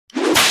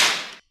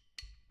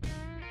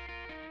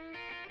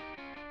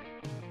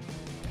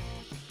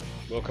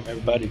Welcome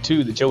everybody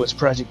to the Joe It's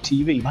Project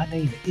TV. My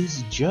name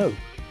is Joe.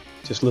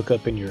 Just look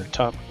up in your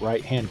top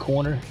right hand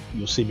corner.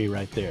 You'll see me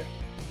right there.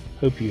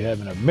 Hope you're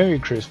having a Merry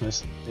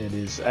Christmas. It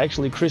is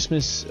actually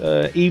Christmas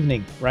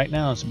evening. Right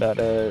now it's about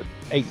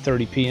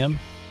 8:30 p.m.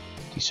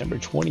 December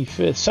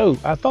 25th. So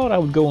I thought I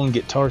would go on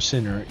Guitar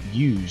Center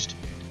used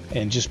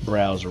and just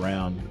browse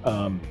around.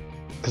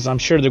 Because I'm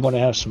sure they're going to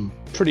have some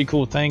pretty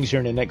cool things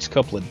here in the next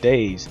couple of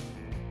days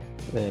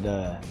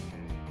that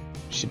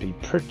should be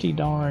pretty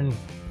darn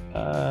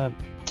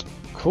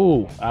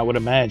cool, I would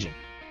imagine,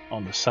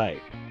 on the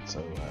site.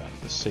 So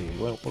let's see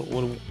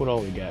what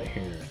all we got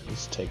here.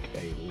 Let's take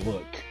a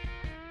look.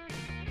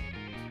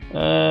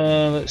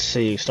 Let's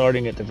see,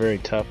 starting at the very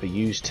top, a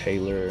used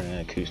Taylor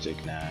and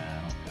acoustic. Nah,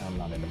 I'm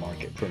not in the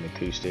market for an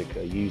acoustic.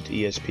 A used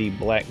ESP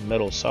black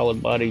metal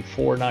solid body,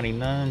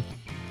 $4.99.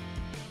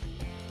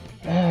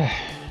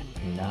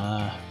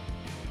 Nah.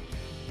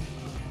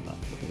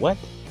 What?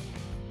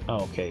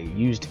 Oh, okay,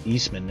 used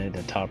Eastman at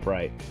the top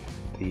right.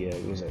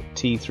 It was a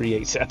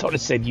T38. I thought it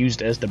said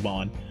used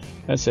Esteban.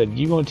 I said,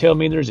 you gonna tell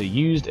me there's a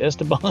used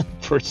Esteban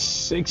for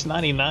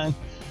 $6.99?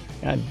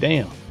 God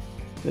damn,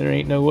 there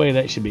ain't no way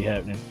that should be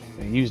happening.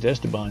 A used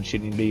Esteban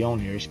shouldn't even be on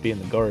here. It should be in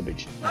the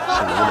garbage. Let's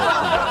see what else we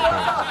got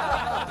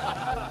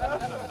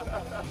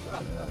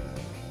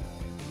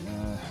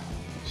here.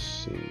 Let's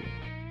see.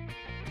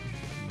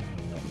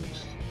 That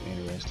looks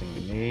interesting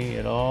to me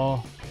at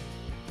all.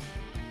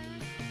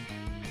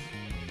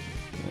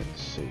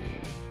 Let's see.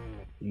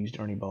 Used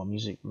Ernie Ball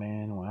Music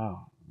Man.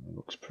 Wow, that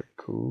looks pretty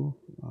cool.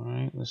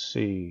 Alright, let's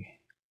see.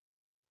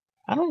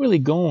 I don't really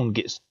go on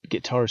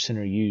Guitar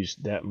Center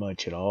used that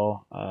much at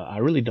all. I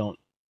really don't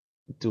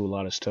do a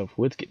lot of stuff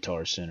with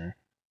Guitar Center.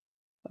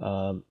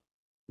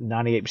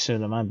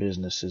 98% of my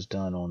business is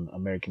done on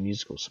American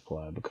Musical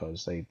Supply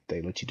because they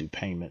let you do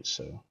payments,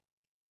 so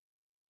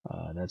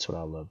that's what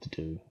I love to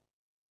do.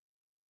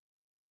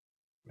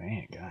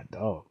 Man, god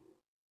dog.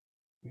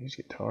 These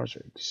guitars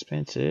are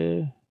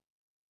expensive.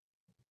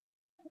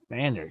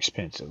 Man, they're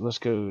expensive. Let's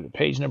go to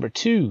page number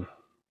 2.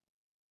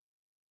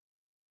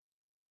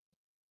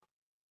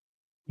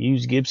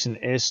 Used Gibson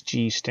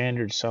SG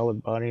standard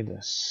solid body,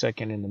 the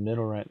second in the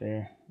middle right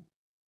there.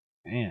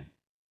 Man,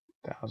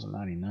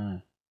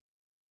 $1,099.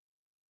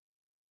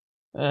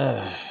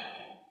 I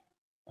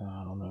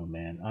don't know,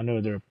 man. I know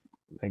they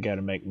got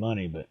to make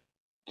money, but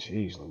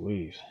jeez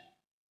Louise.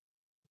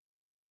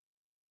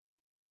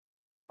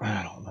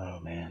 I don't know,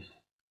 man.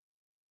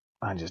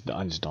 I just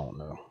don't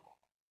know.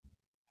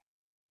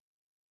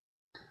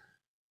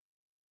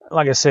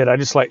 Like I said, I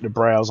just like to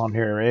browse on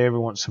here every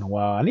once in a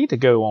while. I need to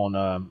go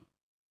on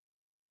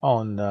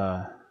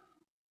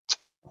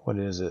what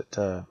is it?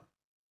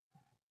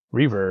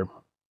 Reverb.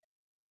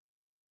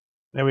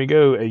 There we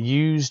go. A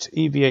used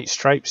EV8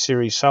 Stripe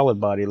Series solid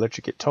body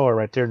electric guitar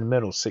right there in the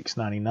middle,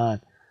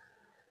 $6.99.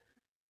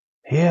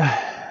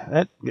 Yeah,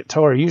 that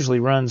guitar usually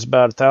runs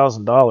about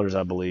 $1,000,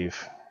 I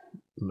believe.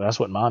 That's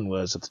what mine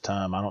was at the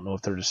time. I don't know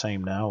if they're the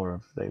same now or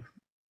if they've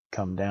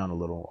come down a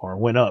little or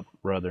went up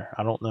rather.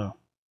 I don't know.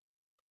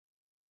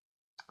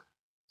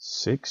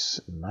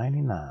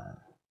 $6.99.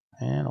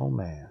 Man, oh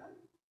man.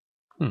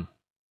 I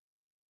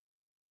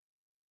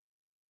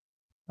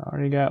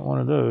already got one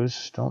of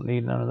those. Don't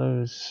need none of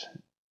those.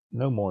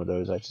 No more of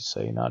those, I should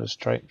say. Not a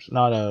stripes.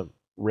 Not a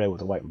red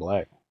with a white and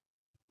black.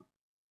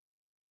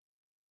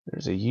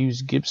 There's a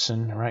used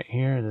Gibson right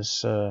here.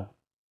 This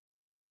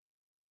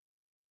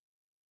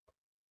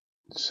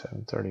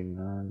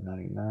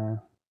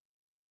 $739.99.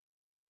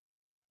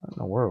 What in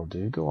the world,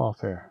 dude? Go off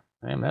there.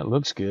 Damn, that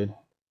looks good.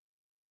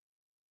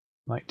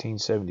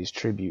 1970s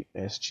Tribute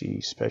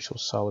SG Special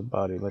Solid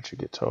Body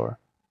Electric Guitar.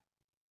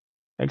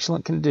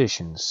 Excellent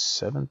conditions,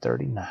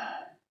 $739.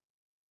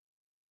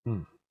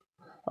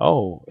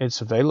 Oh, it's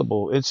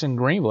available. It's in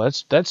Greenville.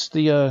 That's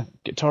the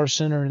Guitar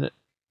Center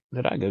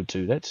that I go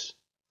to. That's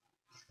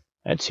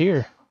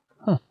here.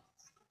 Huh.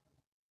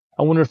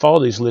 I wonder if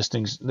all these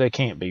listings, they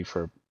can't be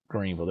for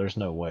Greenville. There's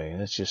no way.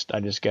 I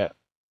just got.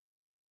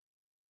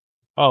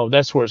 Oh,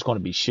 that's where it's going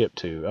to be shipped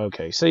to.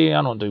 Okay. See,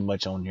 I don't do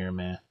much on here,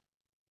 man.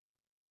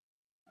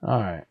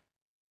 Alright.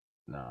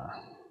 Nah.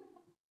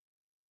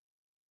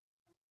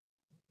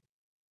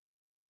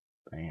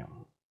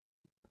 Damn.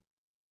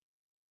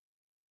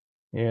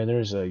 Yeah,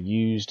 there's a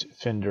used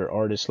Fender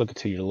Artist. Look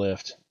to your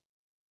left.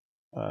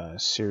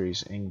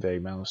 Series Yngwie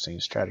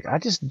Malmsteen Stratocaster. I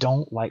just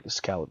don't like the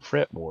scalloped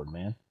fretboard,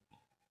 man.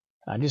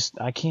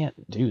 I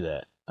can't do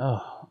that.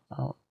 Oh,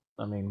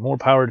 I mean, more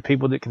power to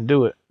people that can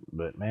do it,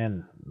 but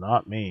man,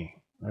 not me.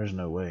 There's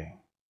no way.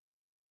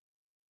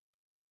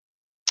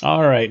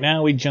 All right,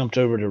 now we jumped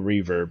over to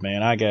Reverb,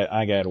 man. I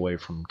got away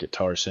from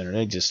Guitar Center.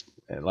 They just,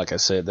 like I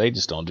said, they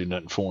just don't do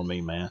nothing for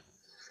me, man.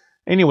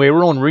 Anyway,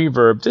 we're on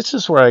Reverb. This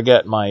is where I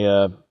got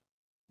my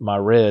my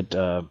red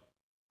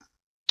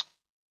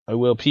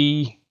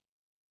OLP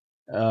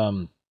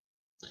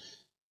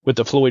with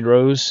the Floyd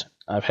Rose.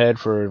 I've had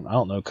for, I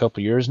don't know, a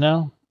couple years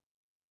now,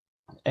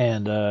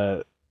 and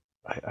I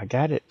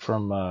got it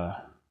from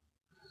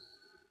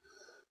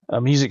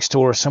a music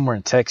store somewhere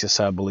in Texas,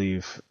 I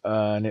believe,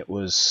 and it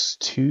was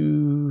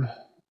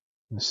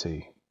let's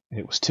see,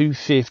 it was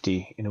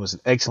 $250, and it was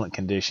in excellent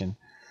condition,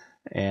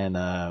 and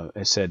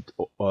it said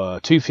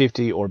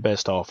 $250 or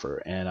best offer,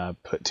 and I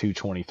put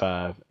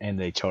 $225, and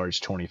they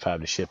charged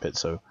 $25 to ship it.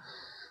 So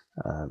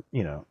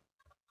you know,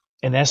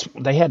 and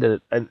they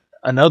had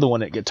another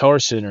one at Guitar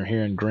Center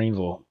here in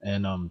Greenville,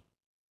 and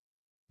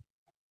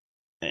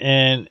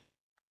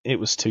it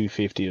was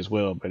 $250 as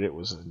well, but it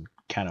was in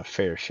kind of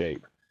fair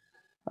shape.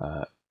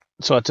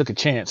 So I took a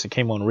chance. It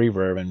came on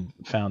Reverb and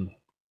found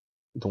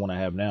the one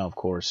I have now, of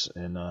course,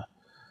 and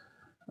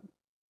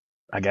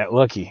I got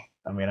lucky.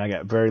 I mean, I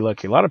got very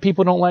lucky. A lot of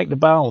people don't like to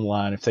buy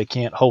online if they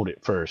can't hold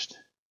it first.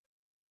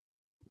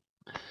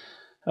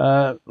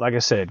 Like I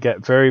said,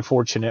 got very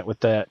fortunate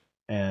with that,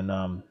 and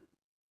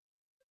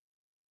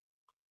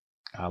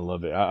I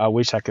love it. I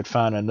wish I could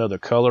find another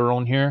color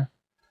on here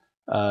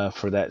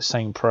for that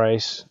same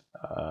price,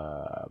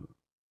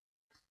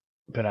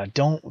 but I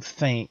don't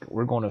think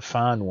we're going to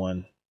find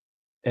one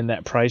in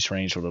that price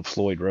range for the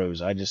Floyd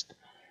Rose. I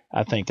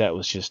think that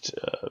was just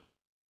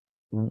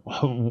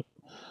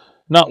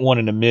not one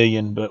in a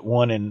million, but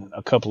one in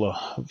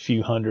a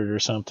few hundred or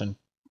something.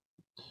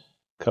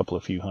 Couple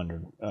of few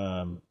hundred.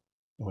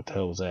 What the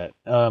hell was that?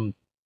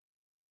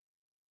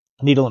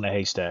 Needle in a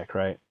haystack,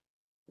 right?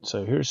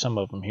 So here's some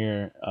of them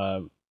here.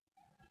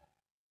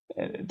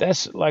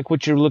 That's like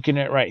what you're looking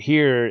at right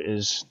here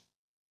is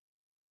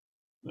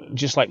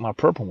just like my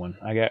purple one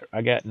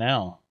I got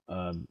now.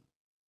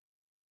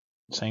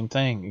 Same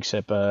thing,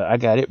 except I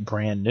got it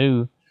brand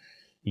new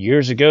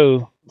years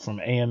ago from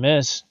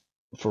AMS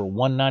for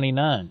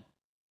 $199.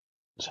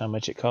 That's how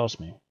much it cost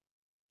me.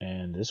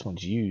 And this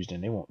one's used,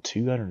 and they want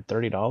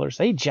 $230.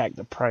 They jacked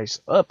the price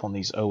up on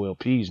these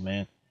OLPs,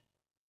 man.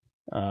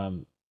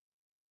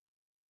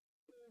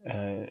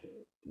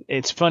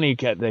 It's funny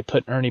they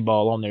put Ernie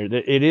Ball on there.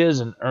 It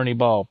is an Ernie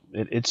Ball.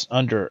 It's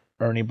under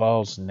Ernie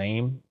Ball's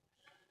name,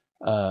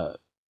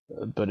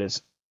 but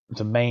it's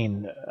the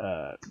main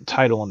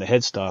title on the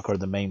headstock, or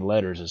the main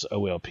letters, is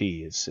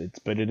OLP.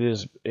 But it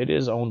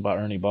is owned by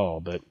Ernie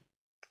Ball. But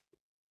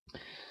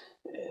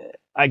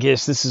I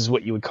guess this is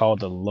what you would call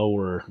the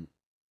lower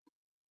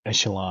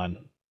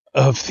echelon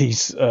of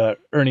these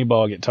Ernie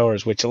Ball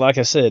guitars. Which, like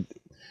I said,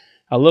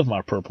 I love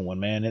my purple one,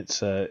 man. It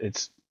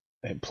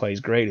plays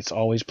great. It's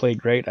always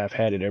played great. I've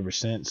had it ever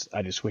since.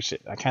 I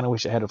kind of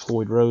wish it had a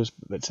Floyd Rose,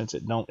 but since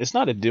it's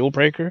not a deal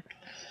breaker.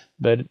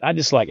 But I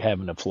just like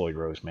having a Floyd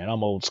Rose, man.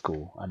 I'm old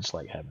school. I just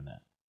like having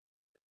that.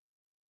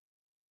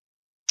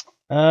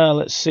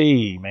 Let's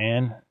see,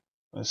 man.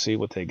 Let's see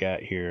what they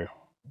got here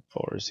as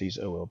far as these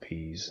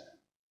OLPs.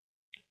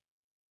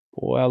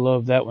 Boy, I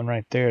love that one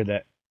right there.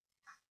 That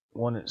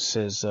one that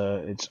says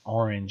it's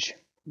orange.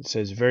 It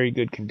says very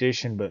good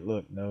condition, but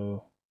look,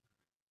 no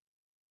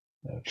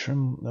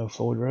trim, no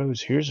Floyd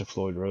Rose. Here's a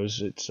Floyd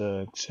Rose. It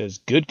says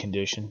good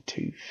condition,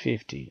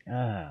 $250.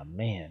 Ah,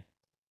 man.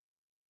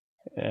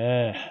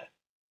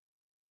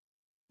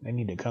 They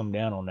need to come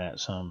down on that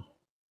some.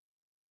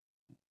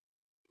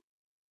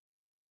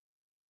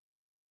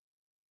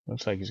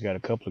 Looks like he's got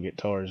a couple of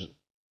guitars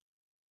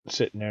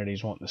sitting there that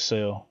he's wanting to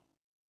sell.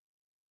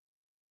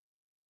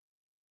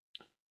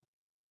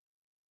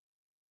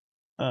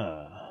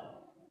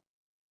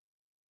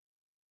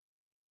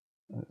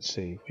 Let's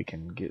see if we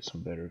can get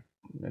some better.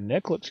 The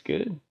neck looks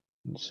good.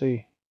 Let's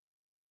see.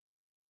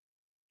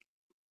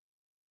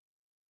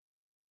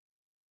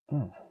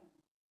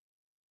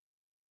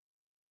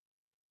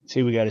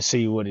 See, we got to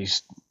see what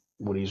he's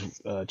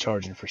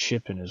charging for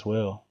shipping as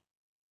well.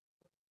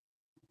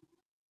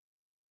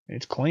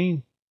 It's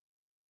clean.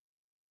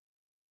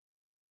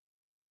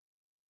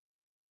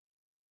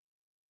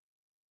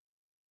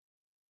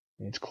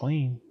 It's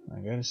clean.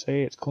 I gotta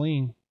say, it's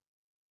clean.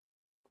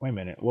 Wait a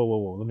minute.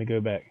 Whoa. Let me go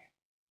back.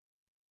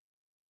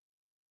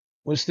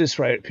 What's this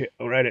right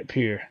up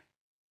here?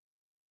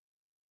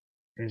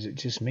 Is it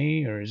just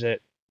me, or is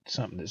that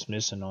something that's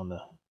missing on the?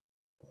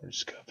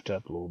 It's cuffed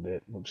up a little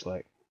bit. Looks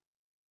like.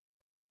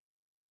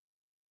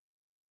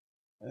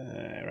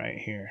 Right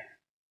here.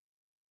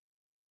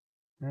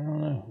 I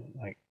don't know.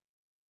 I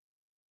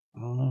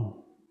don't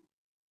know.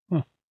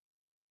 Huh.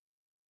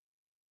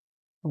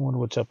 I wonder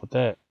what's up with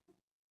that.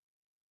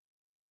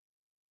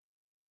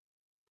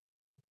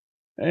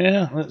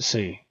 Yeah, let's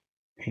see.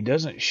 He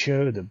doesn't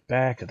show the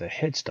back of the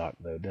headstock,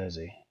 though, does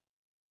he?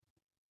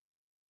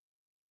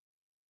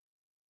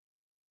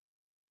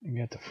 You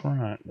got the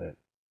front, but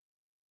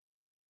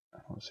I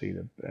don't see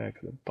the back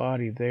of the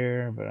body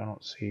there, but I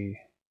don't see...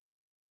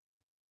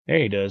 There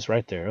he does,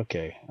 right there.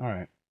 Okay,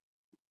 alright.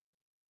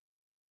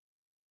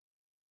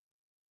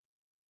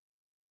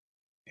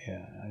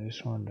 Yeah, I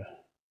just wanted to...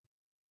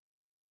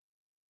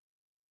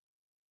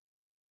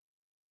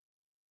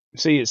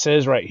 See, it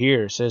says right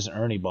here, it says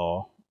Ernie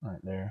Ball, right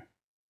there.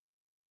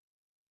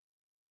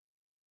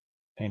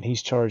 And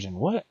he's charging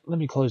what? Let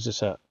me close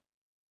this up.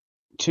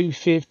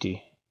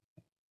 $250.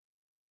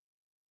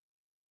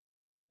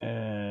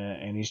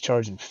 And he's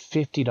charging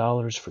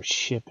 $50 for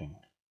shipping.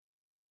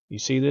 You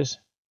see this?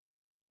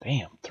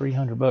 Damn,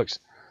 $300.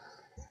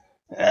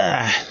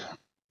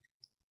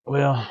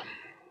 Well,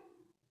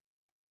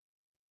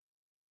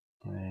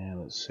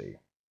 let's see.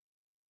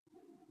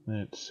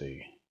 Let's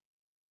see.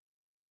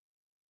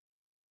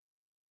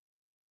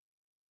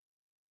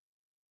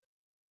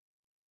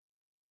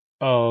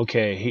 Oh,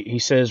 okay. He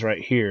says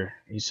right here.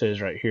 He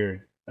says right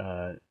here.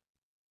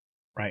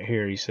 Right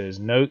here. He says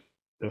note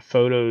the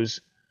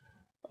photos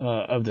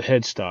of the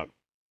headstock,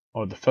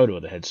 or the photo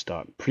of the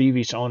headstock.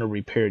 Previous owner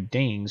repaired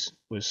dings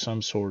with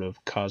some sort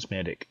of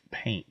cosmetic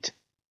paint.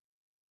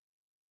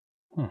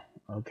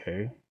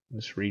 Okay.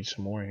 Let's read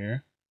some more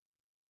here.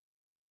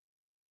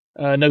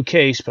 No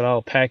case, but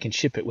I'll pack and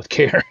ship it with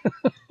care.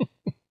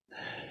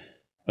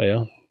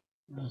 Well,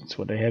 that's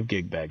what they have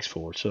gig bags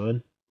for,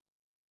 son.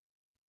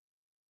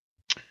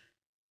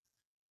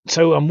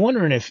 So I'm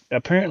wondering if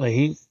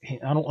apparently he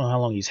I don't know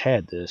how long he's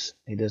had this.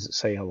 He doesn't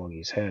say how long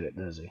he's had it,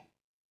 does he?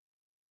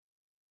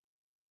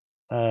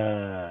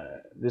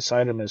 This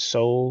item is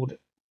sold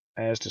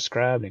as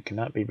described and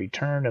cannot be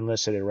returned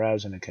unless it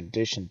arrives in a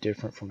condition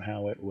different from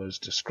how it was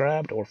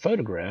described or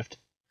photographed.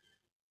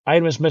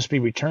 Items must be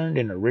returned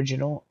in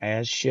original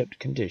as shipped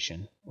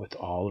condition with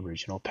all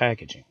original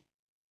packaging.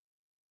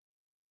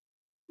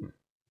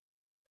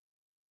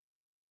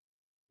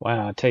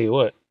 Wow, I tell you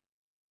what.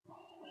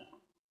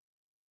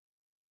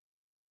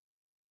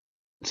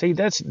 See,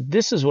 this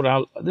is what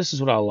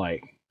I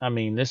like. I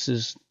mean, this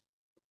is,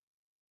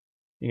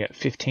 you got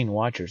 15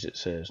 watchers, it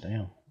says.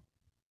 Damn.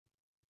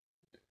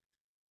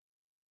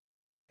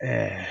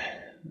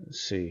 Let's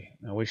see.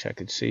 I wish I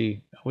could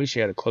see. I wish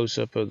you had a close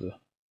up of the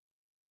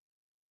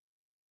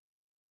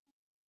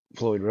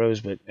Floyd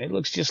Rose, but it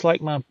looks just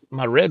like my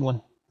red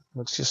one.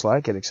 Looks just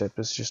like it, except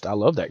it's just, I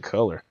love that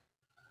color.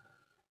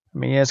 I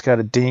mean, yeah, it's got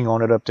a ding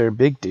on it up there.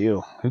 Big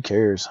deal. Who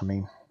cares? I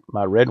mean,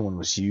 my red one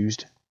was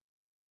used.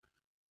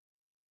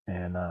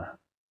 And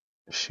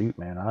shoot,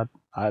 man,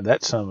 I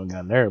that son of a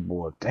gun there,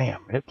 boy,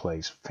 damn, it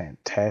plays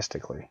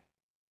fantastically.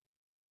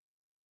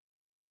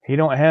 He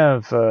don't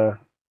have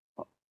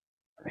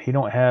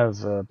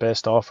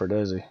best offer,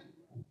 does he?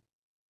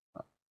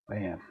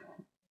 Man,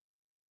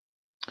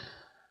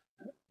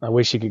 I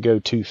wish he could go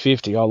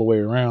 250 all the way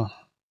around.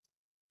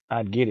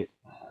 I'd get it.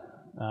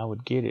 I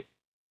would get it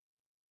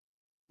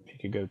if he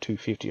could go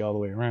 250 all the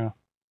way around.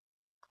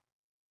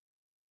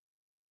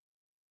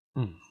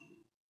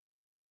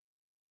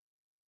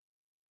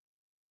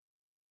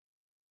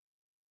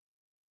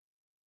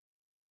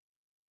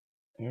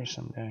 Here's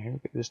some down here.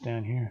 Look at this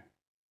down here.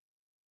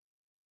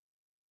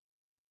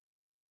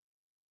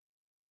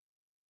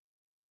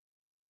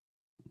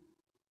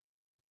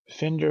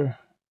 Fender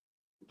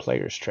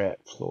Player's Trap,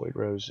 Floyd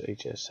Rose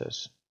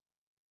HSS.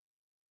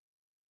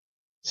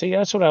 See,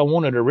 that's what I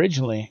wanted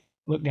originally.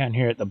 Look down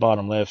here at the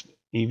bottom left,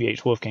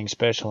 EVH Wolfgang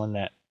Special, in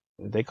that,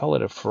 they call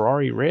it a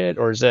Ferrari red,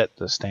 or is that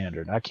the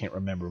standard? I can't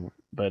remember,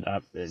 but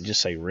I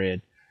just say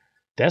red.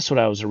 That's what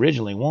I was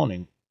originally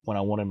wanting when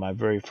I wanted my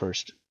very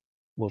first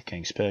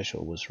Wolfgang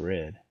Special, was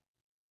red.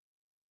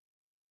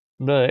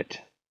 But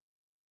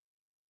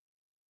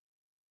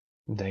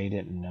they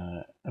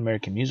didn't,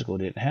 American Musical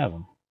didn't have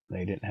them.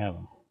 They didn't have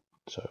them.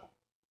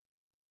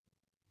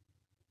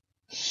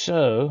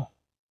 So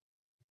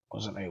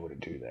wasn't able to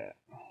do that.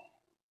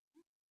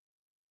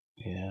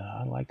 Yeah,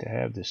 I'd like to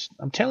have this.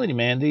 I'm telling you,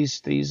 man,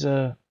 these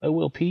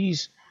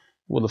OLPs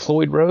with the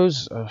Floyd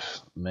Rose,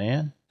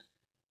 man,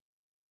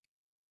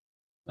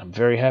 I'm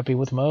very happy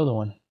with my other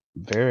one.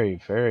 Very,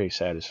 very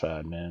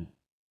satisfied, man.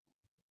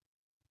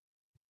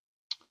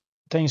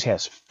 Things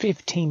has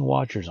 15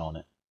 watchers on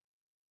it.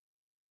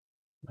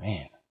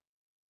 Man,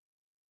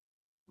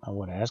 I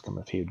would ask him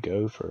if he would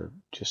go for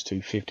just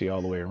 250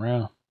 all the way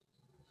around.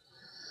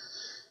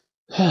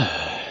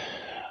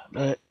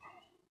 But,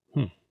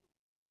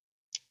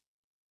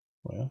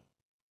 well,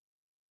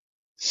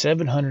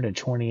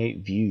 728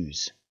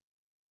 views.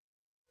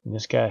 And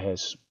this guy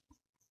has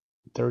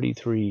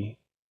 33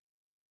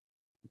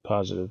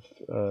 positive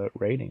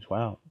ratings.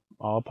 Wow,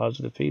 all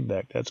positive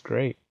feedback. That's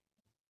great.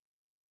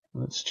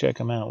 Let's check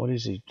him out. What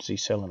is he? Is he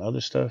selling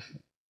other stuff?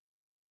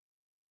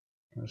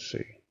 Let's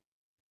see.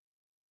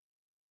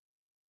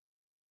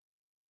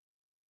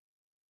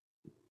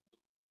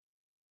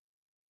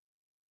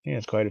 He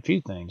has quite a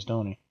few things,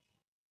 don't he?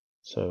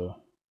 So,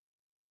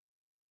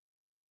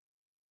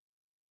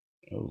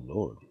 oh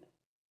Lord.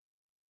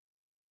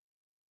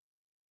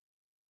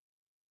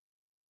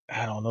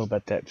 I don't know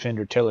about that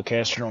Fender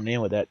Telecaster on the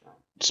end with that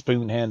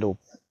spoon handle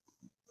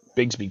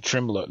Bigsby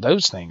tremolo.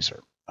 Those things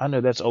are, I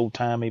know that's old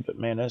timey, but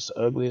man, that's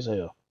ugly as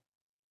hell.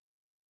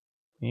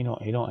 He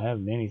don't have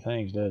many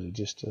things, does he?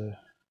 Just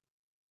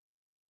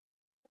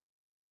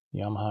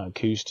Yamaha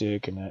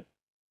acoustic and that.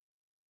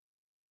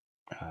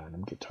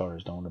 Them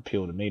guitars don't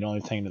appeal to me. The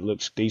only thing that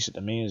looks decent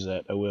to me is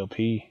that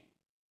OLP.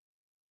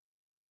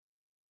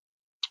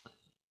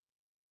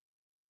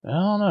 I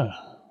don't know.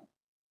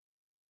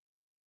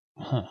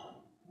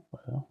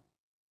 Well,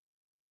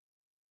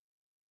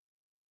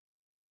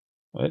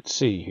 let's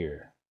see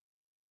here.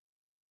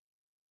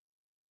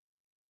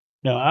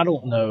 Now, I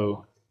don't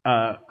know.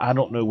 I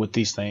don't know what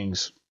these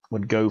things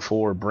would go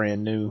for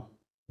brand new.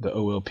 the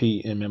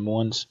OLP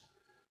MM1s.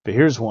 But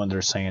here's one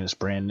they're saying it's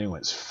brand new.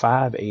 It's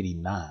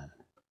 $589.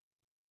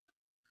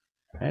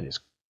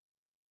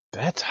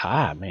 That's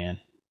high, man.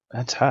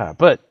 That's high.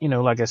 But, you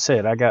know, like I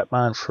said, I got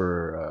mine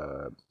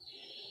for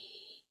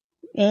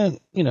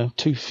you know,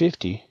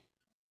 $250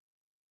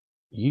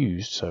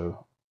 used,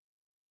 so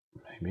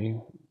maybe,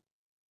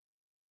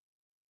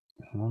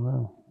 I don't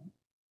know.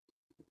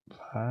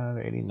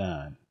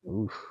 $589.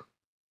 Oof.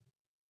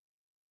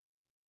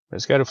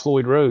 It's got a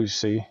Floyd Rose,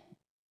 see.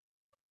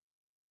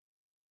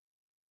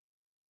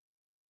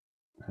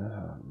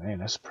 Man,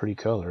 that's a pretty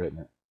color, isn't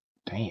it?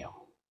 Damn.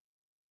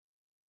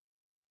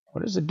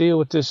 What is the deal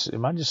with this?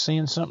 Am I just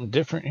seeing something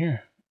different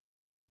here?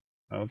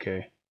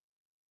 Okay.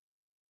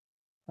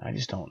 I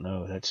just don't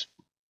know. I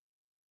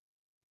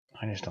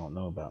just don't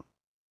know about.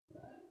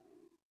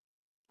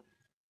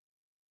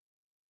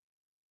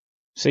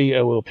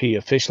 COLP,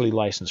 officially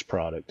licensed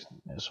product.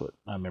 That's what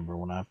I remember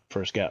when I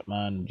first got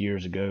mine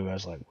years ago. I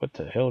was like, what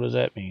the hell does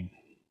that mean?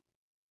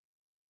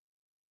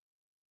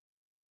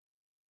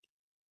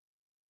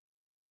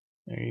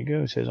 There you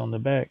go. It says on the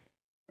back,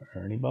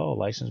 Ernie Ball,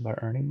 licensed by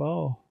Ernie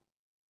Ball.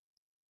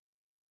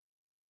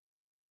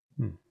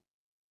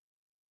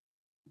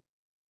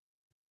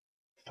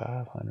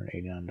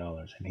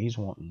 $589, and he's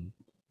wanting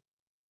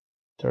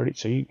 30.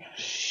 So you,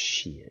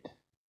 shit,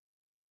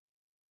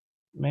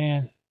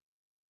 man.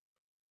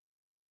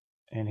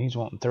 And he's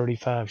wanting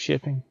 35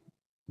 shipping,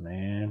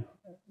 man.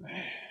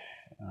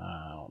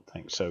 I don't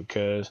think so,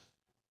 cuz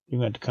you're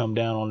going to have to come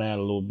down on that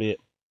a little bit.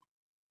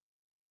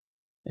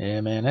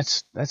 Yeah, man,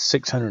 that's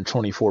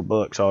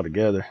 $624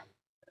 altogether.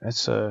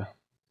 That's man,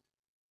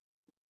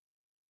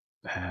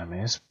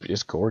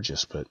 it's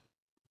gorgeous, but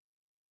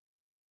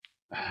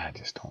I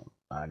just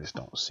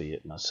don't see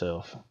it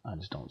myself. I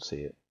just don't see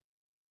it.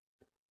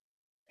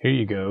 Here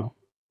you go.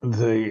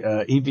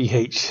 The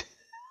EVH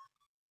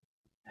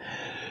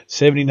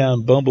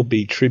 79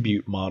 Bumblebee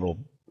Tribute Model,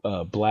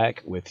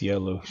 black with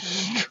yellow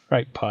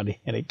stripe body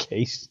and a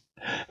case.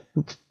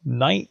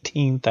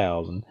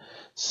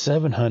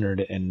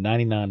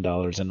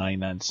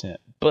 $19,799.99.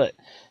 But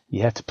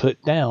you have to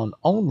put down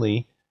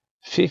only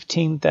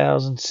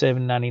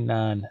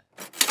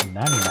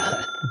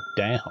 $15,799.99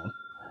 down.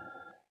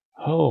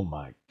 Oh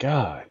my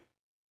God.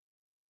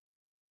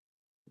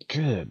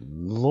 Good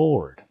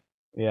Lord.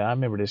 Yeah, I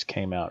remember this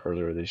came out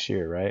earlier this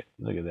year, right?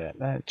 Look at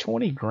that.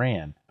 20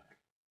 grand.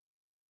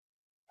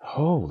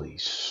 Holy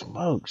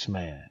smokes,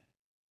 man.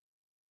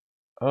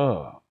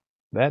 Oh,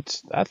 I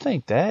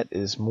think that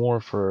is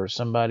more for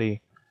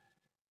somebody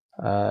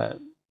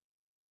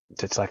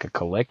that's like a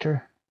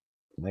collector.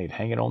 They'd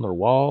hang it on their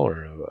wall,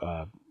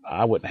 or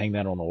I wouldn't hang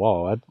that on the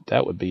wall.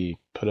 That would be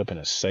put up in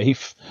a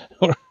safe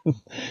or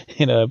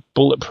in a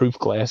bulletproof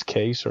glass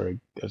case or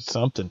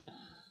something.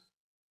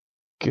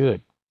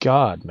 Good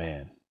God,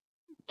 man.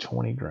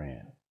 20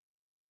 grand.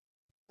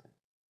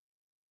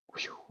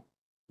 Whew.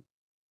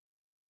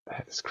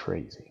 That is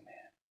crazy,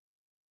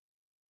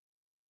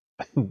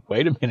 man.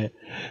 Wait a minute.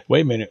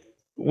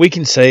 We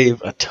can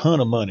save a ton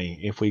of money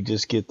if we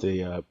just get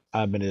the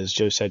Ibanez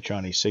Joe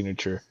Satriani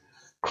signature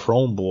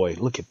Chrome Boy.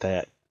 Look at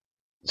that.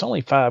 It's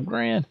only $5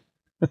 grand.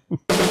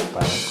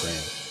 $5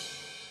 grand.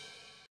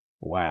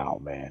 Wow,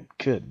 man.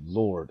 Good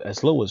Lord.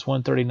 As low as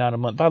 $139 a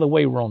month. By the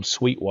way, we're on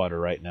Sweetwater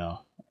right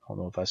now. I don't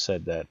know if I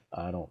said that.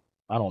 I don't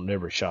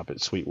never shop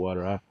at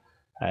Sweetwater.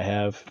 I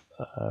have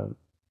a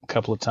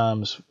couple of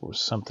times with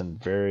something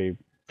very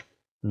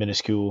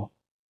minuscule.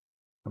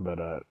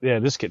 But yeah,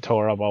 this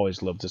guitar, I've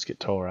always loved this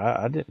guitar.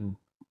 I didn't,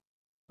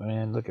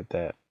 man, look at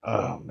that.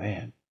 Oh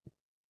man.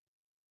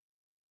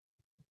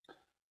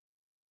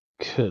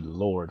 Good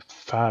Lord,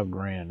 $5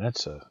 grand.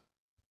 That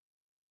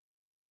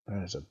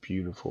is a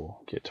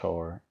beautiful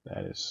guitar.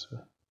 That is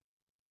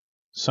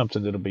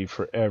something that'll be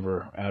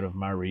forever out of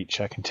my reach.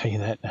 I can tell you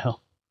that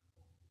now.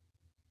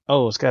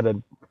 Oh, it's got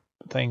a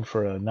thing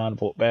for a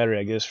 9-volt battery,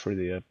 I guess, for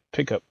the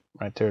pickup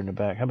right there in the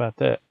back. How about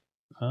that?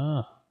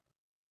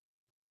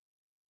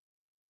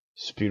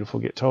 It's a beautiful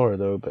guitar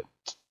though, but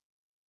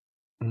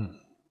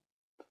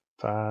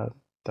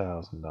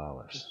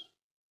 $5,000.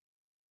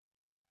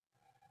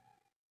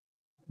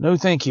 No,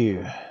 thank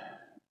you.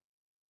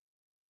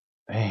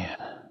 Man.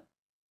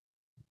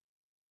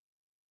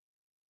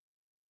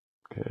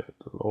 Good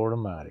Lord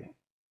Almighty.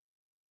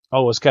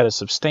 Oh, it's got a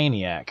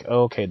Substaniac.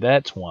 Okay,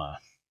 that's why.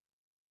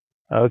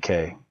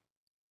 Okay.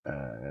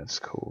 That's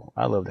cool.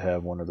 I love to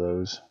have one of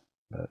those.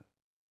 But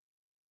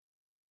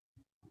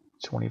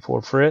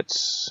 24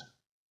 frets.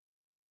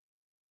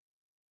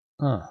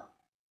 Huh.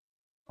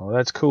 Well,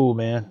 that's cool,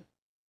 man.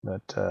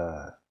 But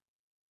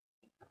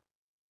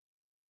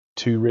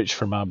too rich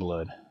for my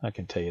blood. I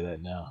can tell you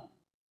that now.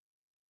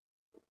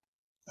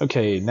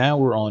 Okay, now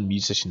we're on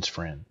Musician's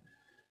Friend.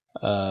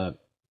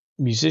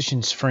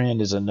 Musician's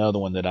Friend is another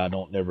one that I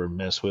don't never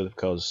mess with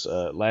because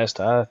last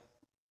I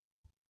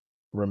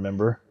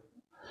remember,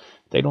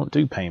 they don't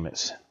do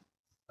payments.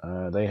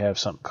 They have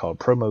something called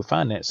promo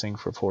financing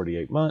for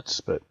 48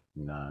 months, but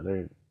nah,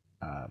 you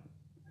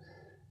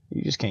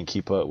just can't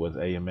keep up with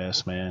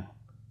AMS, man.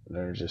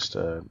 They're just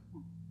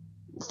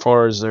as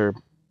far as their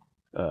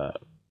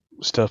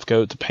stuff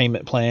goes, the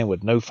payment plan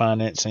with no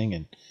financing.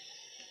 And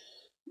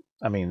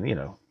I mean, you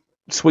know,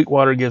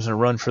 Sweetwater gives them a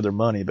run for their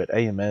money, but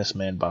AMS,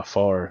 man, by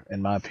far,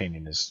 in my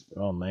opinion, is,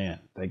 oh man,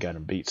 they got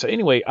them beat. So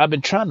anyway, I've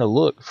been trying to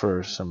look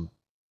for some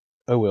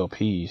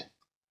OLPs.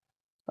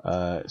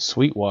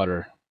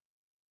 Sweetwater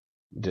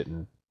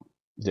didn't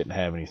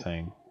have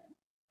anything.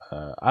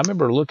 I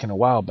remember looking a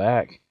while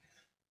back,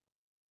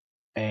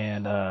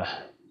 and I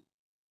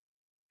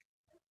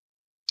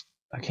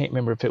can't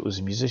remember if it was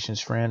a Musician's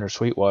Friend or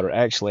Sweetwater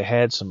actually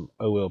had some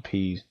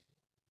OLPs.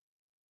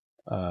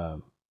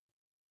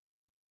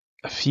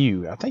 A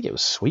few. I think it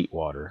was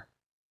Sweetwater.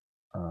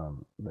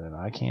 But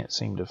I can't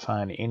seem to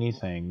find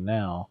anything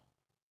now.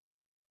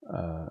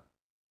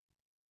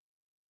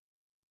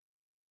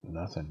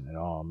 Nothing at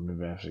all.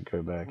 Maybe I should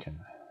go back and,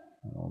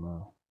 I don't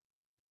know.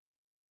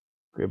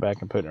 Go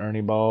back and put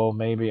Ernie Ball,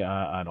 maybe.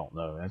 I don't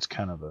know. That's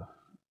kind of a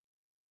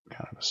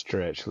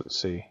stretch. Let's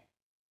see.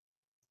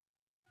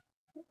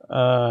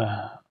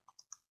 I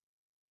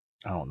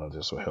don't know if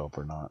this will help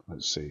or not.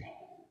 Let's see.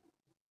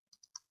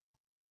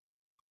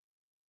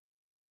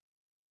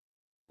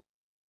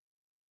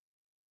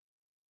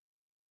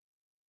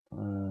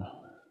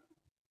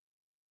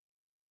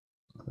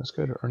 Let's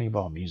go to Ernie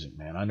Ball Music,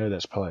 man. I know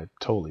that's probably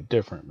totally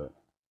different, but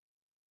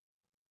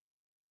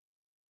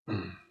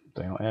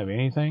they don't have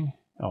anything.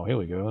 Oh, here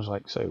we go. I was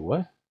like, say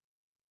what?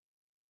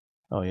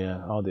 Oh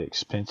yeah, all the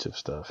expensive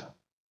stuff.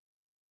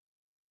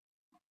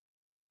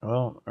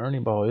 Well, Ernie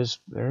Ball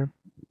they're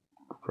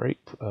great,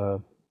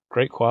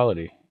 great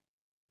quality.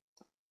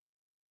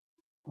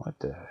 What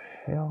the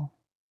hell?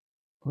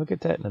 Look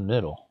at that in the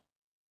middle.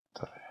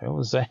 What the hell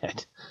is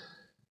that?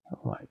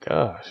 Oh my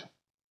gosh.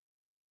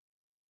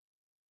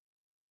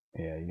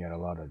 Yeah, you got a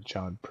lot of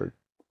John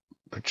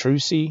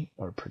Petrucci,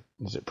 or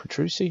is it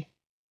Petrucci?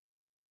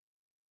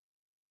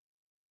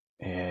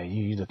 Yeah,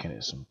 you looking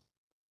at some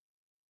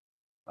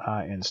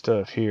high-end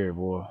stuff here,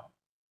 boy.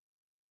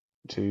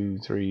 2,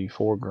 3,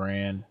 4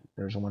 grand.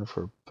 There's one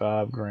for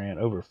 5 grand,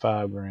 over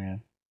 5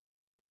 grand.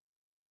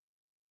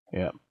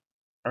 Yeah,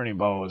 Ernie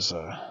Ball is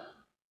a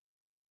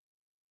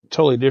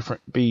totally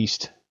different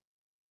beast.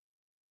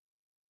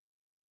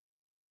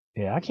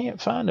 Yeah, I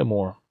can't find no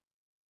more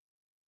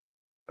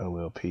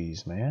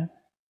OLPs, man.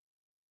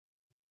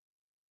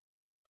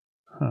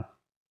 Huh.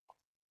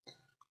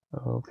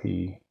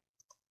 OLP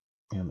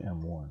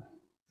MM1.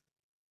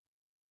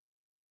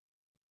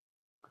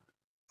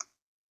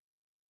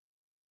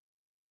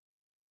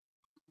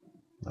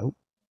 Nope.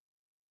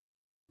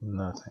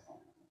 Nothing.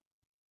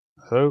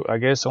 So I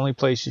guess the only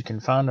place you can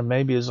find them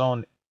maybe is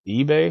on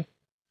eBay.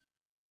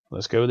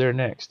 Let's go there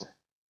next.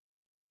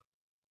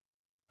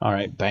 All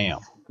right, bam.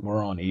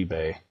 We're on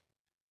eBay.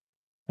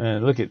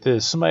 And look at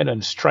this. Somebody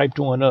done striped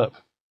one up.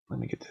 Let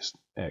me get this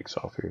X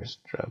off here. It's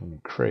driving me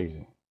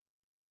crazy.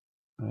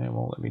 It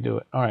won't let me do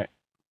it. All right.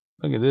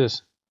 Look at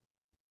this.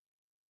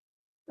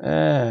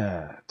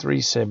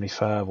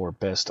 $375 or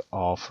best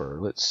offer.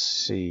 Let's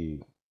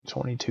see.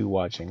 22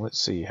 watching. Let's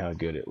see how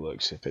good it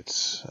looks. If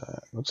it's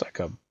looks like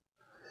is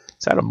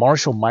that a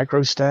Marshall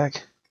micro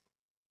stack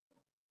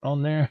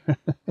on there?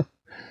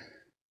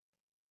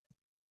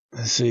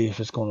 Let's see if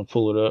it's going to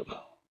pull it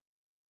up.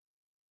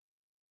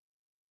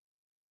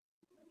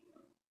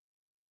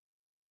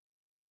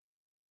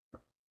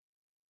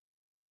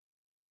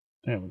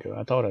 There we go.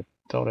 I thought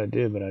I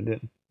did, but I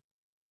didn't.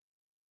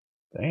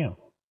 Damn.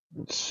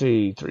 Let's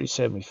see.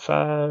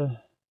 375.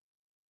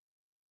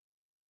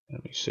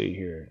 Let me see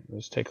here.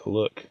 Let's take a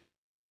look.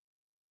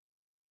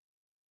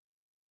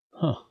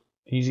 Huh.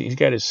 He's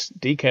got his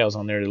decals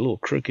on there. They're a little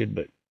crooked,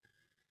 but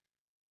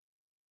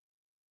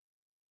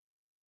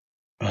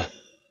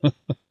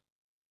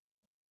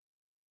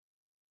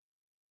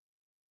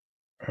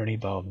Ernie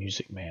Ball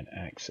Music Man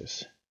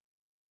Axis.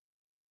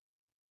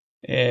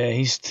 Yeah,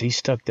 he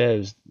stuck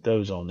those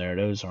on there.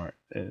 Those aren't.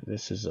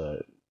 This is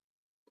an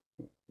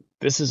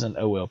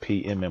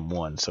OLP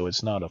MM1, so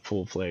it's not a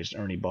full-fledged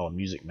Ernie Ball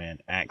Music Man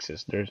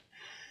Axis.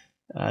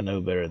 I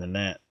know better than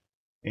that.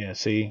 Yeah,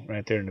 see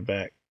right there in the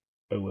back,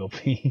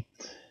 OLP.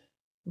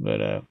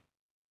 But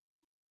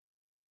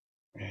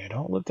it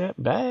don't look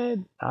that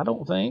bad. I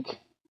don't think.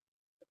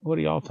 What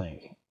do y'all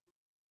think?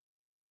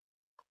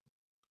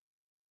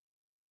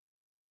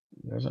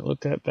 It doesn't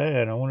look that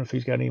bad. I wonder if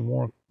he's got any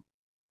more.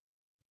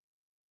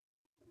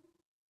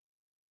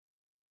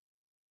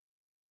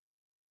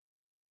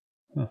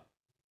 Huh.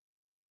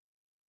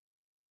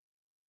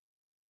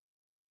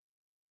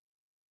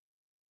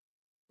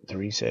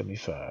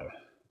 $375.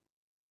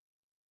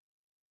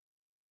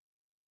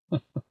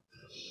 Well,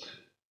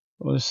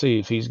 let's see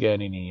if he's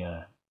got any.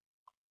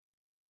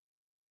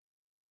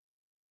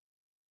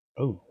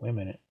 Oh, wait a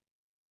minute.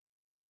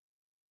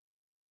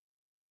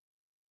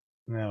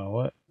 Now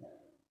what?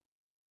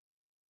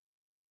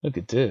 Look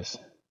at this.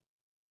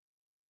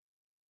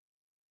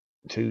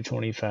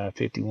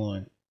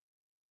 225.51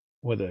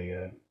 with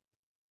a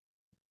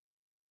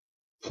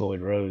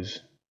Floyd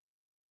Rose.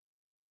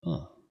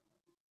 Huh.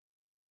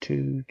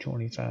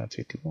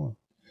 225.51.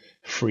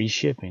 Free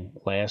shipping.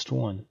 Last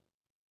one.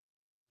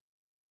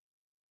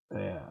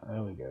 Yeah,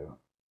 there we go.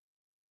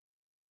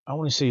 I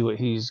want to see what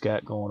he's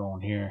got going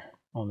on here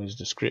on his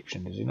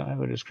description. Does he not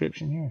have a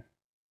description here?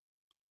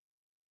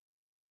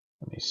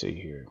 Let me see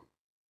here.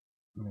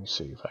 Let me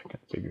see if I can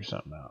figure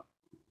something out.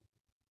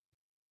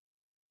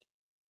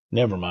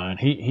 Never mind.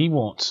 He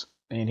wants,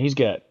 and he's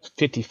got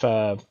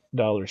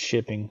 $55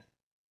 shipping.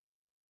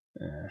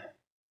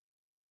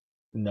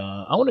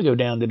 No, I want to go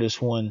down to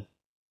this one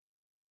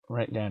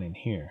right down in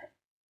here.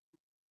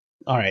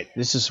 All right,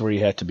 this is where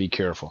you have to be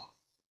careful.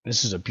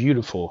 This is a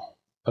beautiful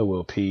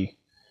OLP.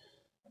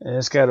 And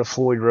it's got a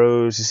Floyd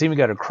Rose. It's even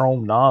got a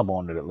chrome knob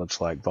on it, it looks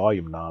like,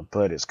 volume knob,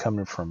 but it's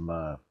coming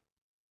from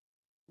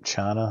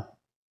China,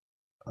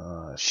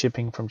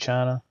 shipping from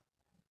China.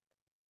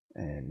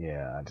 And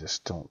yeah, I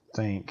just don't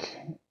think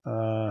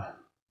I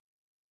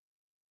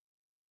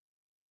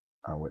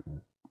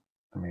wouldn't.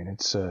 I mean, it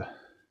doesn't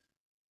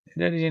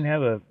even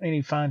have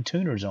any fine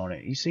tuners on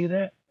it. You see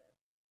that?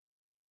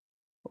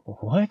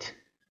 What?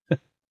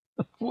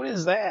 What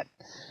is that?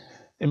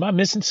 Am I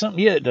missing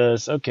something? Yeah, it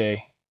does.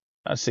 Okay.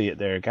 I see it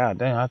there. God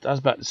damn, I was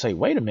about to say,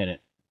 wait a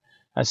minute.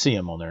 I see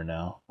him on there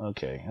now.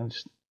 Okay.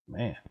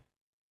 Man.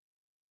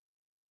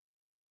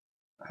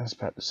 I was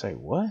about to say,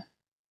 what?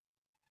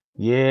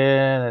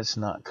 Yeah, that's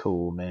not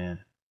cool, man.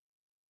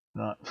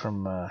 Not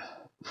from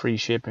free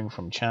shipping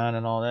from China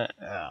and all that.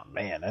 Oh,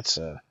 man, that's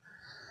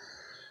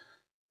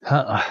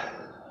I'd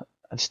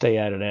stay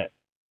out of that.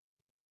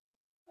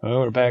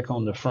 Well, we're back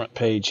on the front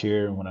page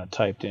here when I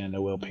typed in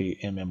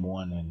OLP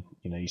MM1,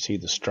 and you see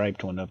the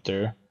striped one up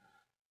there,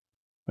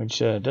 which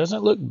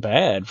doesn't look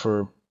bad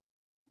for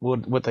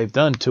what they've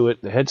done to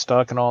it. The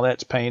headstock and all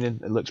that's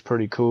painted. It looks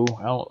pretty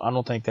cool. I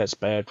don't think that's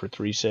bad for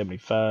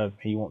 $375.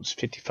 He wants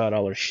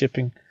 $55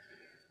 shipping.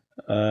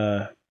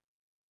 If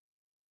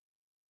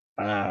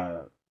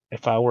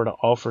I were to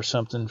offer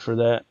something for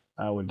that,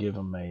 I would give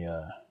him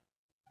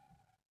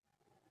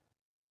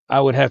I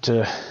would have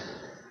to.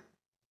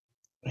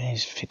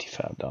 It's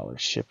 $55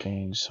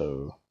 shipping,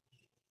 so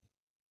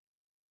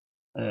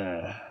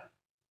I'd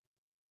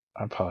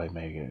probably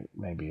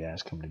maybe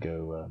ask him to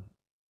go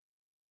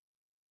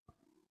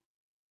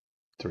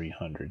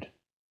 300,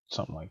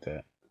 something like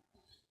that.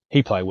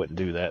 He probably wouldn't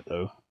do that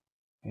though.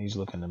 He's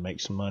looking to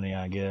make some money,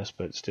 I guess,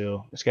 but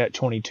still, it's got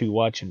 22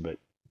 watching, but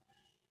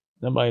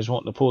nobody's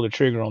wanting to pull the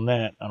trigger on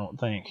that. I don't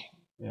think.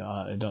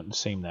 It doesn't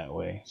seem that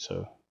way.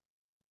 So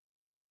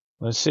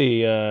let's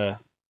see.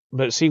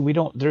 But see,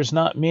 there's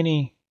not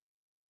many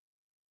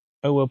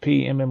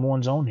OLP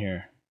MM1s on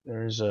here.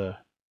 There's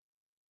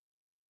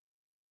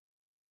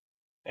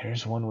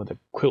one with a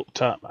quilt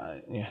top.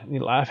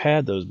 I've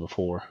had those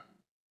before.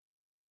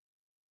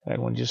 I had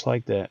one just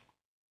like that.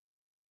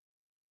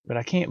 But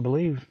I can't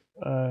believe,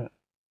 and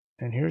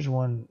here's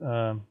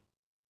one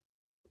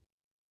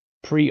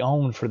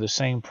pre-owned for the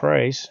same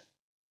price.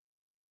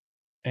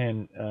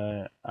 And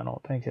I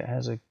don't think it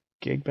has a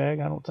gig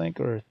bag, I don't think,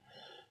 or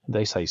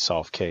they say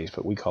soft case,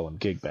 but we call them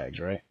gig bags,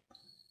 right?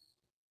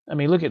 I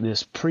mean, look at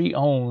this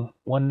pre-owned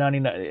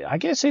 $199. I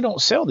guess they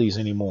don't sell these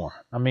anymore.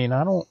 I mean,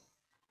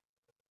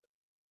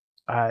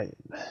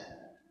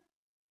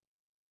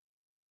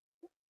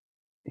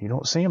 you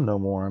don't see them no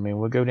more. I mean,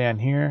 we'll go down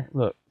here.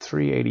 Look,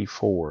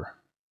 $384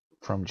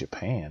 from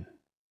Japan.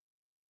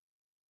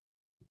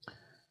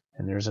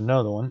 And there's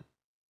another one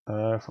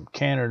from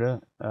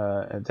Canada.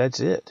 That's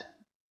it.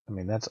 I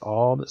mean, that's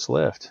all that's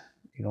left.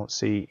 You don't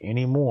see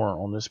any more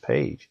on this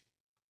page.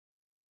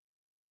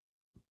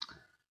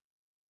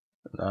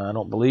 I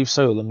don't believe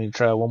so. Let me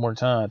try one more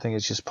time. I think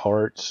it's just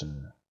parts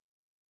and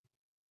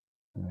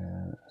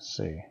let's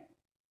see.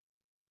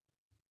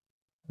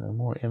 No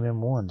more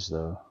MM1s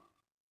though.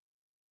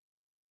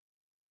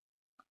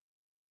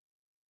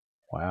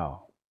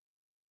 Wow.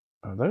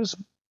 Are those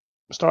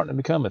starting to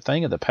become a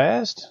thing of the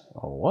past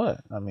or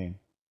what? I mean,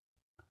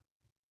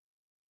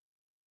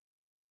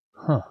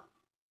 huh.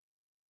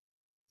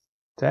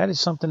 That is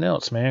something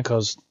else, man,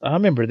 because I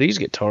remember these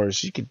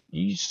guitars, you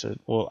used to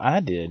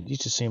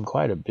see them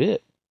quite a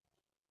bit.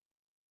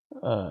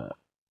 Well,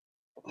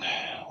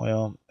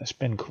 it's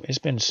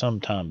been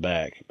some time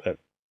back, but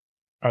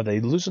are they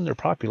losing their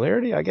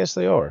popularity? I guess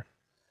they are.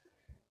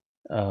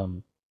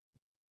 I've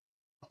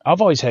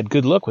always had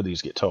good luck with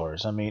these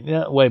guitars. I mean,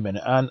 wait a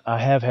minute, I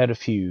have had a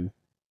few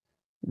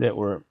that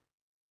were.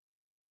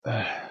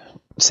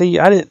 See,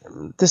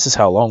 this is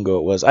how long ago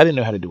it was. I didn't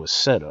know how to do a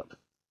setup.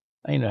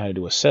 I didn't know how to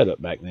do a setup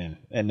back then,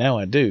 and now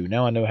I do.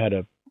 Now I know how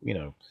to,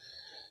 you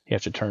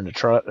have to turn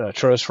the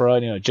truss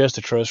rod, adjust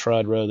the truss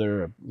rod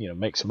rather, or,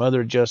 make some other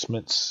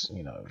adjustments,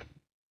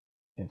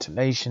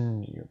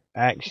 intonation, your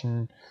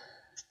action,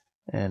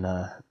 and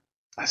I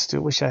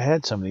still wish I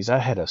had some of these. I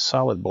had a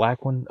solid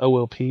black one,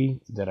 OLP,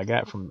 that I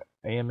got from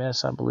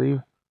AMS, I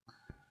believe.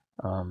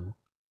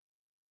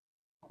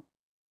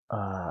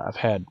 I've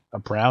had a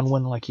brown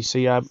one, like you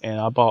see, and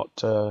I bought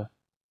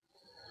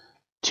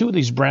two of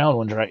these brown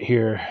ones right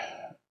here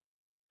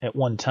at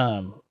one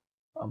time.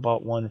 I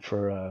bought one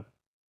for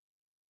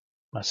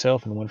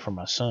myself and one for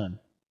my son.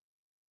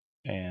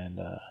 And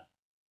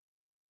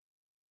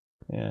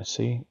Yeah,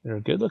 see, they're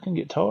good looking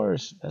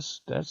guitars. I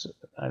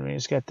mean,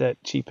 it's got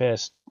that cheap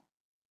ass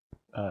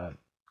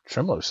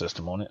tremolo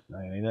system on it.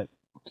 I mean, that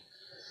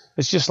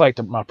it's just like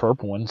my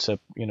purple one. So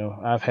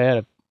I've had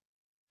a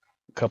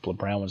couple of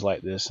brown ones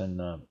like this,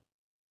 and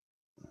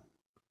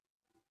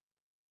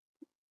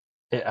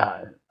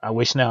I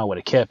wish now I would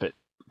have kept it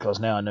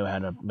because now I know how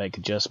to make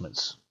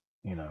adjustments.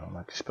 Like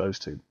you're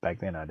supposed to. Back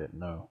then I didn't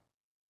know.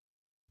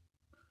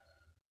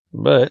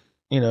 But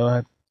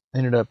I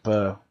ended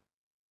up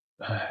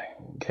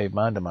gave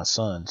mine to my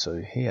son, so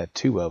he had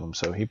two of them.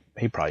 So he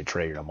probably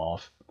traded them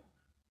off.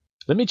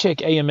 Let me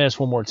check AMS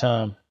one more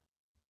time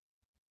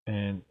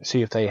and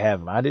see if they have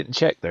them. I didn't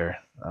check there.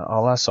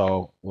 All I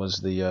saw was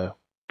the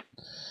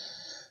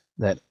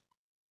that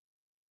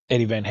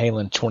Eddie Van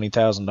Halen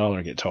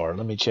 $20,000 guitar.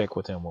 Let me check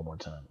with them one more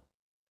time.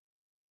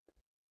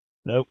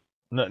 Nope,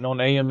 nothing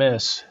on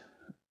AMS.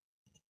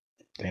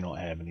 They don't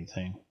have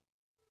anything.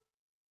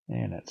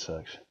 Man, that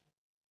sucks.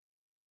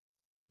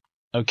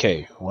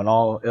 Okay, when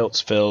all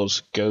else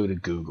fails, go to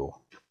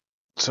Google.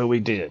 So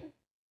we did.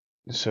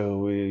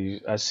 So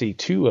I see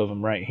two of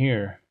them right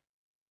here.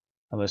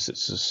 Unless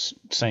it's the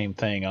same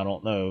thing, I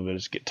don't know. But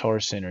it's Guitar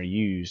Center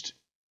used.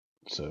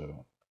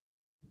 So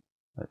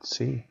let's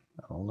see.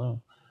 I don't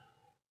know.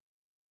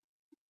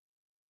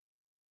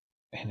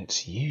 And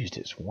it's used.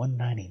 It's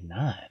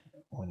 $199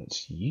 when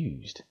it's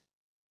used.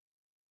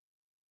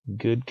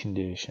 Good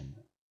condition.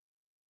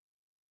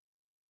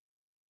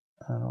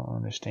 I don't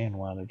understand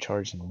why they're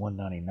charging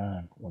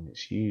 $199 when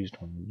it's used.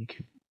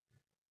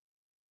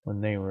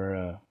 When they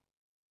were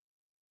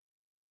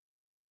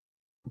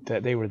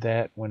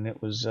when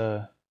it was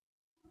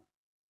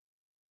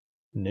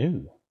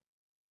new.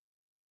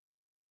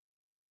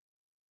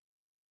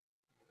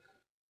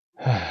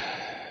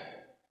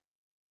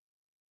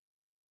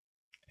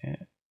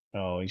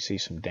 Oh, you see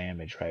some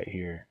damage right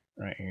here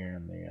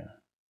in the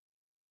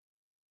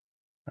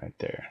right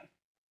there.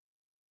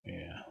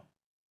 Yeah.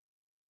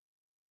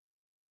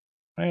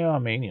 Well, I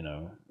mean, ain't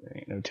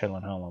no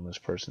telling how long this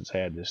person's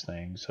had this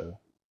thing, so.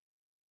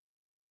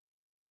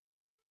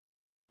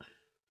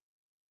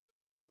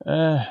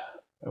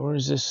 Where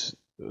is this?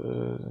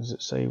 Does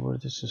it say where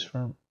this is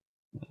from?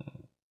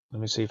 Let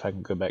me see if I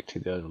can go back to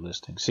the other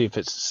listing. See if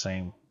it's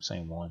the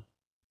same one.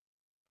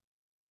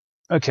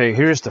 Okay,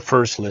 here's the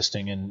first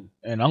listing, and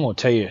I'm gonna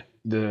tell you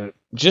the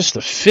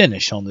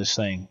finish on this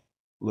thing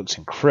looks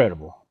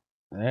incredible.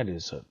 That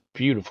is a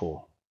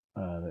beautiful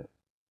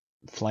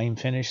flame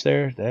finish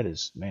there.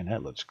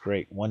 That looks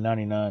great.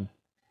 $199.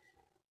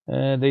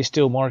 They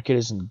still mark it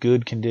as in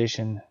good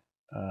condition.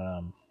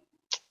 Let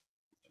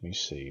me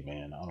see,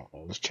 man. I don't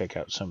know. Let's check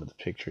out some of the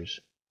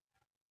pictures.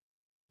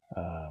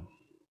 Let's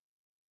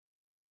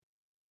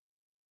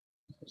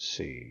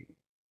see.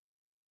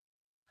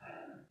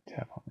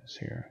 Tap on this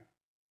here.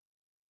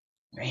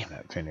 Damn,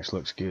 that finish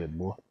looks good,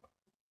 boy.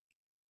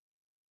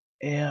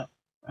 Yeah.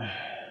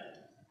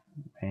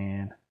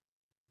 Man.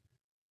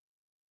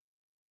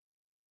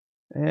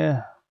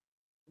 Yeah.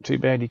 Too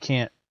bad you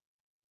can't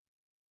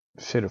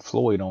fit a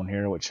Floyd on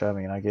here, which, I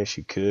mean, I guess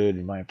you could.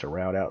 You might have to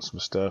route out some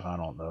stuff. I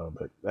don't know,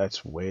 but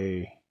that's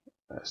too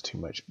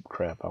much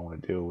crap I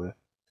want to deal with.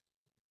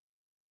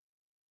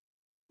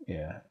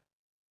 Yeah.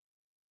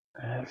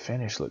 That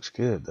finish looks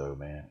good, though,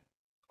 man.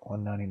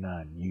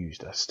 $199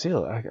 used.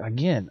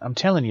 Again, I'm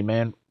telling you,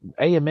 man,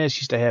 AMS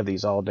used to have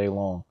these all day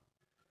long.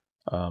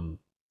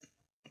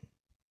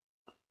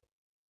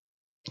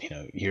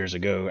 Years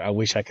ago. I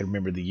wish I could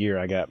remember the year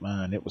I got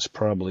mine. It was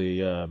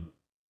probably I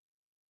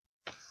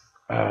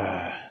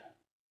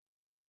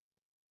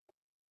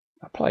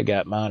probably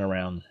got mine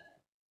around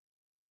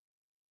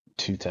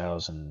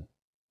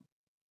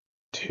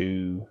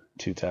 2002,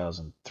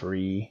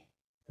 2003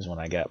 is when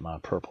I got my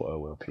purple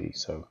OLP.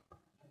 So,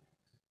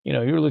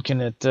 you're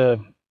looking at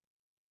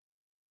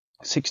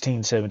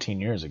 16,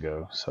 17 years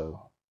ago.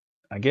 So,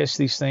 I guess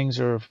these things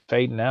are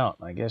fading out.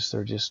 I guess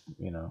they're just,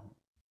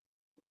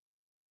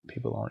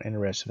 people aren't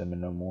interested in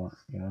them no more,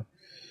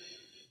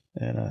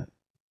 And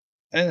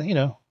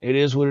it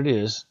is what it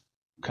is.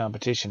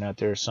 Competition out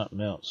there is something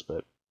else.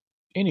 But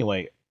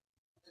anyway,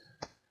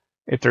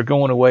 if they're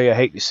going away, I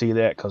hate to see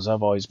that because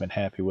I've always been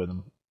happy with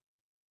them.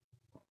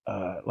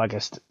 Like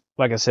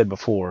I said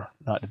before,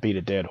 not to beat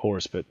a dead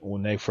horse, but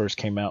when they first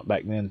came out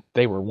back then,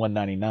 they were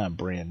 $199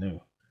 brand new.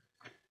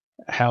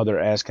 How they're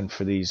asking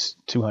for these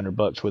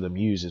 $200 with them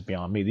used is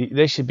beyond me.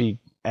 They should be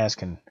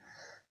asking,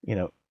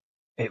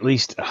 at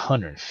least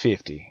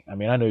 $150. I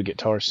mean, I know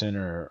Guitar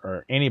Center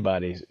or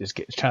anybody is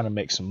trying to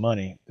make some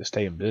money to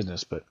stay in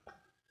business, but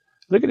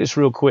look at this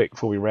real quick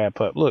before we wrap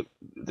up. Look,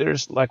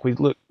 here's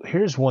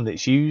one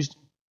that's used.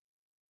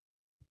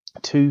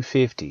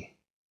 $250.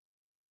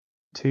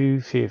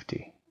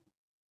 $250.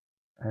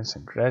 That's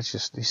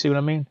just, you see what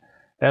I mean?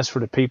 That's for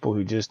the people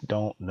who just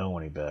don't know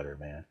any better,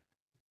 man.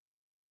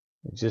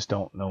 They just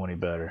don't know any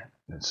better.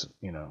 It's,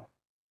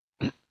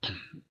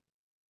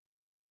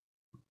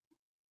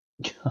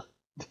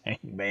 dang,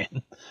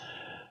 man.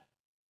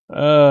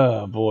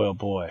 Oh boy, oh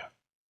boy.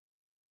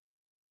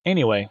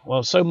 Anyway,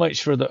 well, so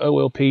much for the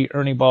OLP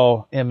Ernie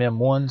Ball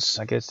MM1s.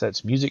 I guess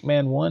that's Music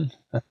Man 1.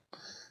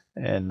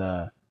 And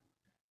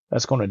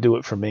that's going to do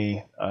it for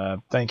me.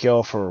 Thank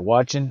y'all for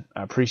watching.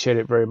 I appreciate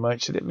it very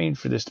much. I didn't mean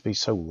for this to be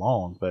so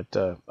long, but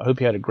I hope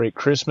you had a great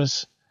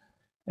Christmas.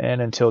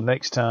 And until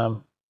next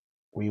time,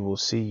 we will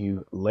see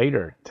you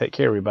later. Take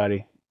care,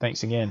 everybody.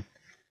 Thanks again.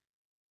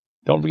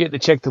 Don't forget to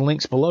check the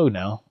links below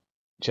now.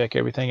 Check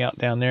everything out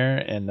down there,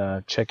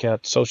 and check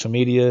out social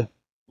media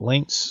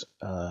links,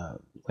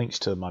 links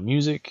to my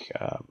music,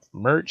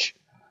 merch,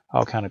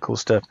 all kind of cool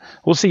stuff.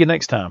 We'll see you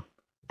next time.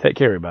 Take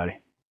care, everybody.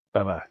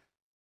 Bye-bye.